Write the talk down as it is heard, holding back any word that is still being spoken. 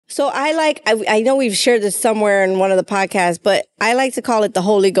So I know we've shared this somewhere in one of the podcasts, but I like to call it the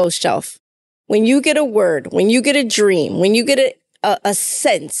Holy Ghost shelf. When you get a word, when you get a dream, when you get a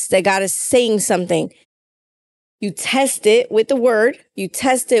sense that God is saying something, you test it with the word, you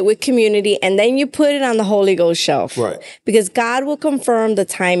test it with community, and then you put it on the Holy Ghost shelf. Right. Because God will confirm the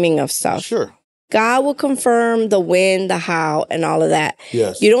timing of stuff. Sure. God will confirm the when, the how, and all of that.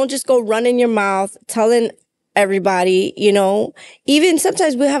 Yes. You don't just go running your mouth telling everybody, you know. Even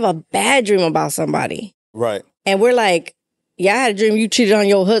sometimes we have a bad dream about somebody. Right. And we're like, yeah, I had a dream you cheated on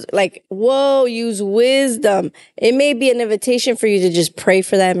your husband. Like, whoa, use wisdom. It may be an invitation for you to just pray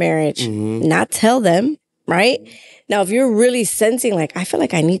for that marriage, not tell them, right? Now, if you're really sensing like, I feel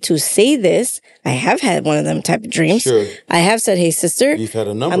like I need to say this, I have had one of them type of dreams. Sure. I have said, hey, sister. You've had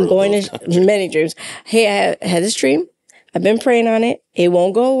a number I'm of going those to many dreams. Hey, I had this dream. I've been praying on it. It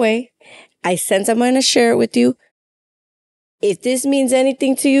won't go away. I sense I'm going to share it with you. If this means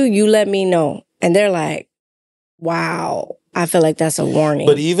anything to you, you let me know. And they're like, wow, I feel like that's a warning.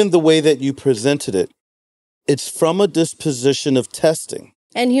 But even the way that you presented it, it's from a disposition of testing.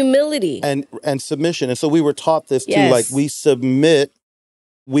 And humility. And submission. And so we were taught this too. Yes. Like we submit,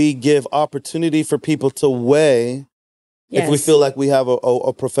 we give opportunity for people to weigh if we feel like we have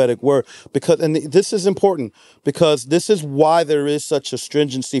a prophetic word. And this is important because this is why there is such a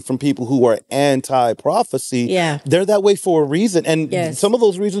stringency from people who are anti-prophecy. Yeah. They're that way for a reason. And some of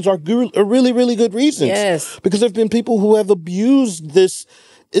those reasons are really, really good reasons. Yes. Because there have been people who have abused this.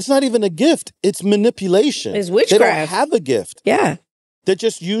 It's not even a gift. It's manipulation. It's witchcraft. They don't have a gift. Yeah. They're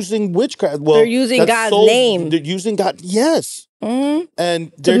just using witchcraft. Well, they're using God's name. They're using God. Yes. Mm-hmm.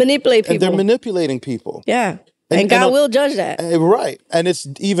 And to manipulate people. And they're manipulating people. Yeah. And God will judge that. Right. And it's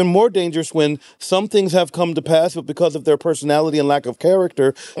even more dangerous when some things have come to pass, but because of their personality and lack of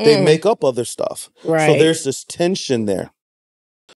character, they make up other stuff. Right. So there's this tension there.